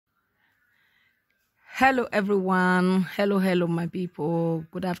Hello everyone. Hello my people.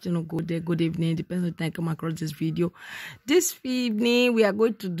 Good afternoon, good day, good evening, depends on the time you come across this video. This evening we are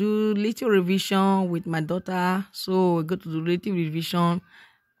going to do little revision with my daughter. So we're going to do little revision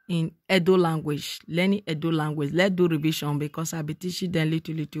in Edo language, learning Edo language. Let's do revision because I'll be teaching them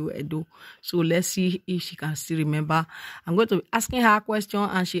little Edo. So let's see if she can still remember. I'm going to be asking her a question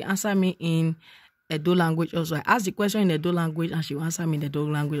and she answer me in Edo language also. I ask the question in Edo language and she will answer me in Edo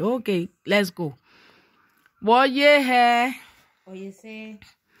language. Okay, let's go. Boye he. Oye se.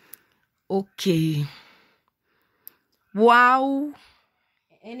 Okay. Wow.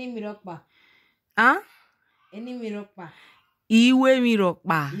 Eni mirokpa. Huh? Eni mirokpa. Iwe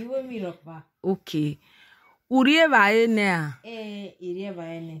mirokpa. Iwe mirokpa. Okay. Urie baene. Irie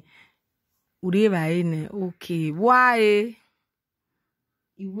baene. Urie baene. Okay. Why?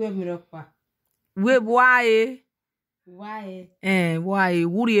 Iwe mirokpa. We why? Why? Why?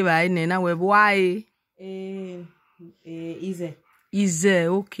 Urie baene na we why? Ize. Ize,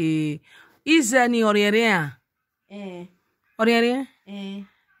 okay. Ize ni oriere. Oriere?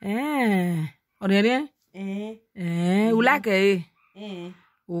 Oriere? Ulake.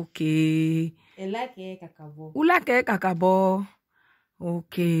 Okay. Elake kakabo. Ulake kakabo.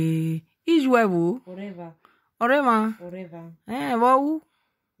 Okay. Ijwe bu? Oreva. Orema? Oreva. Wo?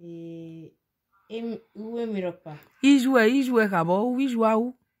 Uwe mirokpa. Ijwe kabo. Ijwa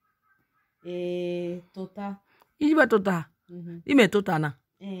u? Tota. Ijwe tota. Ime tota na.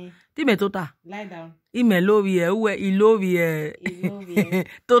 Time tota. Lie down. Ime lovie. Uwe ilovie. Ilovie.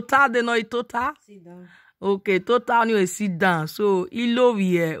 Tota de no tota. Sit down. Okay, tota ni sit down. So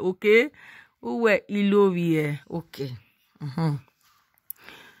ilovie, okay? Uwe ilovie. Okay.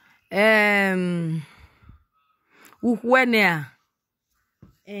 Uhwene.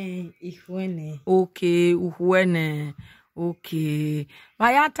 Ihwene. Okay, uhwene. Okay.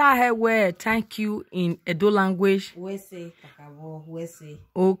 Mayata hewe thank you in Edo language. Wese kakabo. Wese.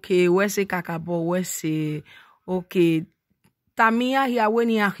 Okay, wese kakabo, wese. Okay. Tamia here when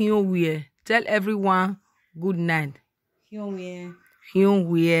you are here. Tell everyone good night. Hyonwe.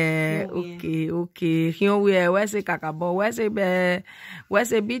 Okay. Hyonwe, wese kakabo,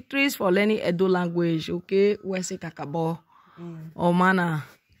 wese Beatrice for learning Edo language. Okay, wese kakabo. Omana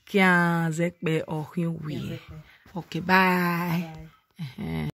kia zekbe or hyonwe. Okay, bye.